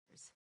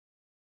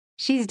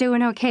She's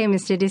doing okay,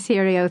 Mr.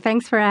 DeSirio.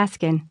 Thanks for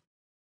asking.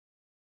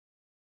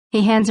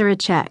 He hands her a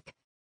check.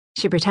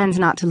 She pretends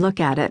not to look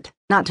at it,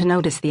 not to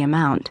notice the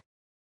amount.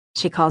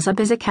 She calls up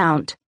his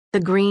account. The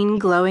green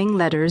glowing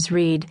letters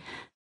read,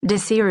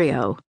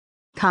 DeSirio,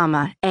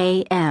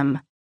 AM,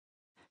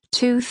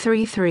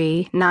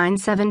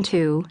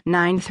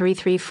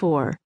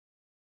 233-972-9334,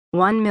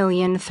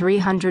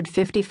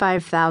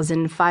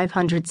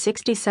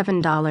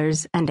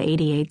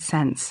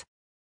 $1,355,567.88.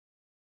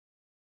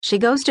 She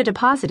goes to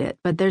deposit it,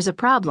 but there's a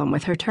problem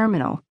with her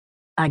terminal.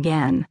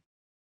 Again.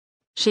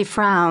 She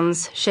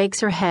frowns,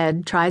 shakes her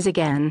head, tries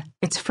again.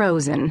 It's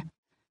frozen.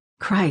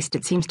 Christ,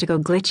 it seems to go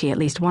glitchy at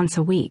least once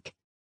a week.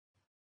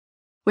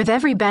 With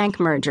every bank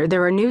merger,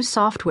 there are new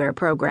software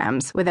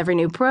programs. With every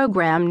new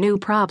program, new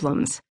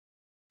problems.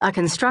 A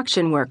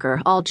construction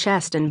worker, all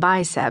chest and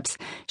biceps,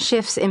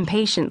 shifts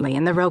impatiently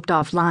in the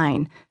roped-off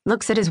line,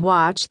 looks at his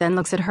watch, then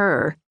looks at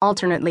her,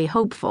 alternately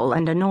hopeful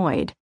and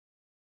annoyed.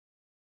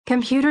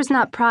 Computer's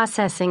not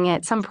processing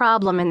it, some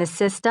problem in the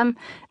system.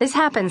 This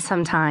happens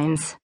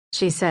sometimes,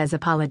 she says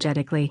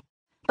apologetically.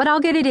 But I'll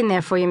get it in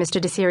there for you, Mr.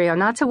 DeSirio,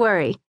 not to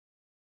worry.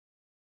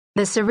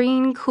 The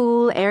serene,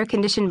 cool,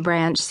 air-conditioned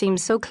branch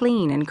seems so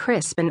clean and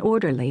crisp and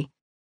orderly.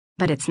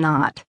 But it's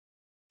not.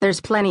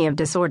 There's plenty of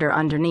disorder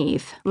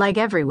underneath, like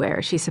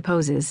everywhere, she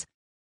supposes.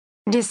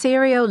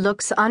 DeSirio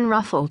looks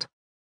unruffled.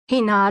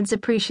 He nods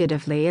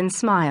appreciatively and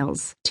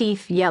smiles,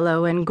 teeth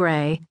yellow and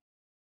gray.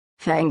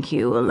 Thank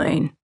you,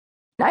 Elaine.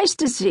 Nice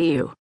to see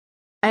you.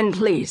 And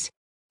please,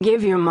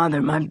 give your mother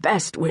my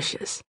best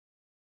wishes.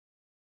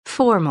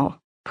 Formal,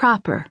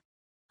 proper,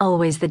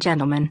 always the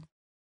gentleman.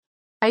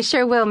 I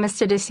sure will,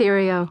 Mr.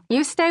 DeSirio.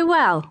 You stay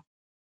well.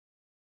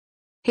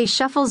 He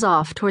shuffles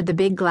off toward the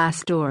big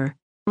glass door,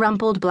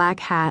 rumpled black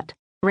hat,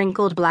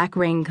 wrinkled black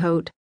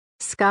raincoat,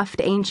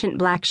 scuffed ancient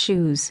black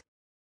shoes.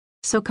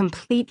 So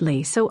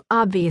completely, so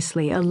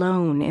obviously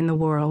alone in the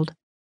world.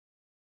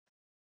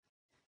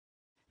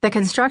 The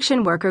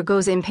construction worker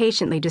goes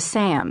impatiently to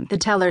Sam, the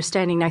teller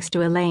standing next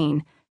to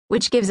Elaine,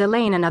 which gives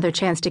Elaine another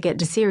chance to get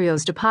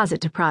DeSirio's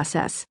deposit to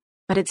process,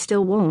 but it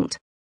still won't.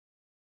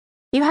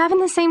 You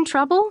having the same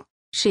trouble?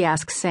 She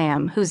asks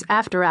Sam, whose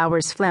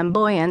after-hours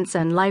flamboyance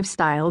and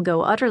lifestyle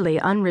go utterly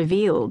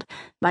unrevealed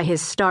by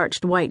his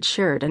starched white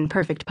shirt and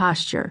perfect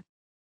posture.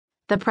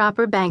 The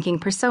proper banking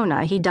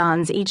persona he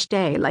dons each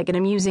day like an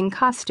amusing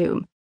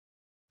costume.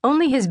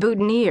 Only his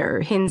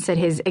boutonniere hints at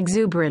his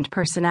exuberant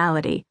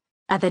personality,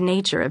 at the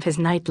nature of his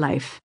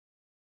nightlife.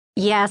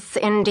 Yes,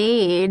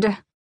 indeed,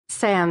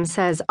 Sam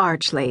says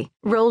archly,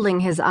 rolling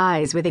his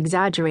eyes with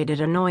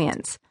exaggerated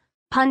annoyance,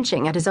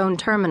 punching at his own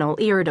terminal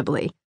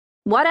irritably.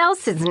 What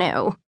else is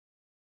new?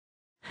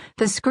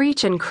 The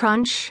screech and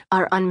crunch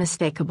are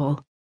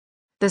unmistakable.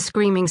 The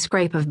screaming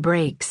scrape of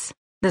brakes,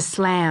 the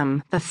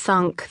slam, the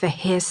thunk, the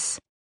hiss,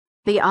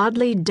 the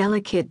oddly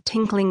delicate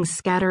tinkling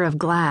scatter of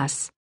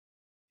glass,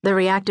 the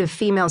reactive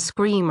female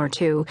scream or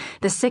two,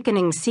 the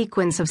sickening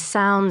sequence of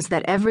sounds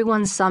that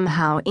everyone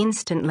somehow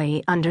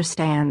instantly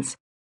understands.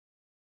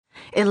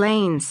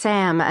 Elaine,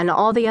 Sam, and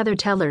all the other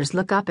tellers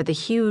look up at the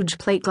huge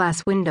plate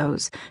glass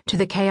windows to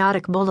the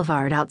chaotic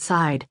boulevard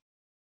outside.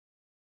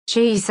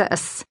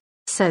 Jesus,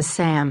 says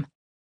Sam.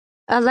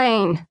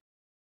 Elaine,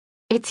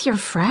 it's your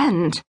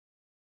friend.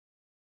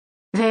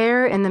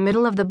 There, in the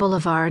middle of the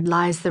boulevard,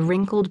 lies the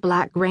wrinkled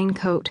black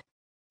raincoat,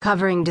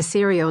 covering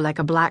DeSirio like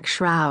a black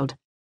shroud.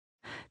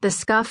 The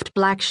scuffed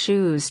black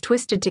shoes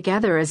twisted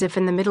together as if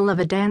in the middle of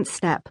a dance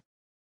step,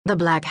 the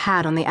black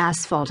hat on the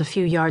asphalt a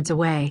few yards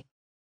away.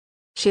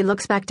 She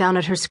looks back down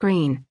at her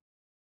screen.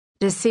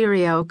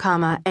 DeSirio,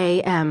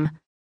 AM,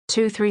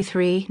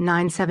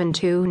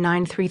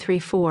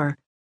 233-972-9334,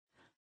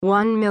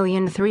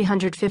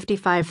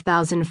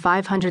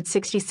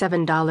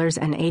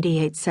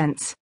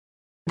 $1,355,567.88.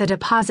 The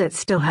deposit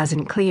still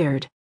hasn't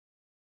cleared.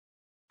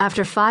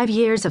 After 5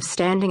 years of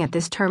standing at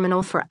this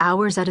terminal for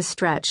hours at a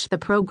stretch, the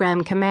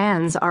program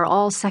commands are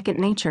all second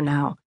nature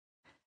now,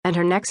 and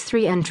her next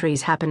 3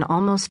 entries happen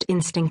almost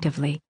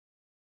instinctively.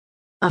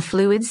 A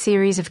fluid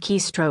series of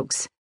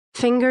keystrokes,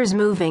 fingers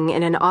moving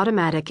in an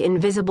automatic,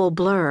 invisible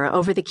blur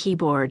over the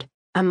keyboard,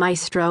 a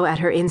maestro at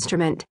her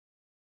instrument,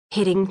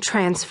 hitting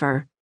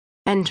transfer,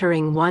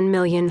 entering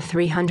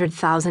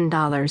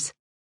 $1,300,000.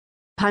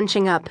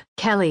 Punching up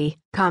Kelly,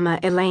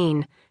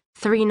 Elaine,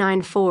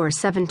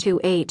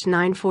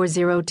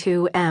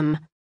 394-728-9402M,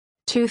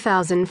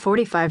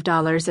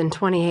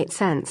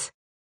 $2,045.28.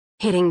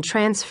 Hitting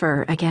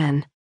transfer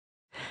again.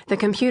 The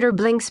computer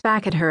blinks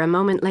back at her a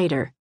moment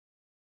later.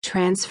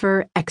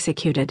 Transfer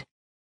executed.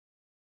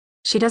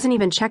 She doesn't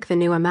even check the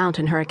new amount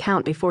in her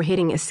account before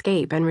hitting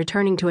escape and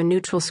returning to a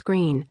neutral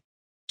screen.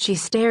 She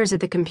stares at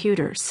the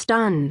computer,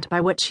 stunned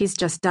by what she's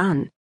just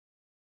done.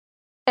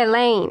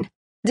 Elaine,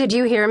 did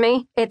you hear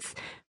me?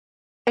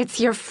 It's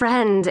your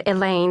friend,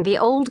 Elaine, the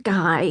old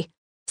guy,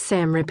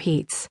 Sam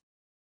repeats.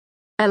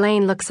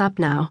 Elaine looks up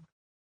now.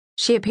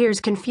 She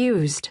appears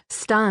confused,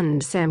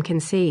 stunned, Sam can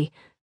see.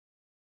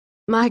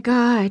 My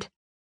God.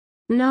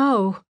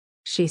 No,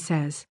 she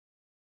says.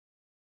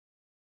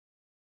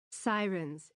 Sirens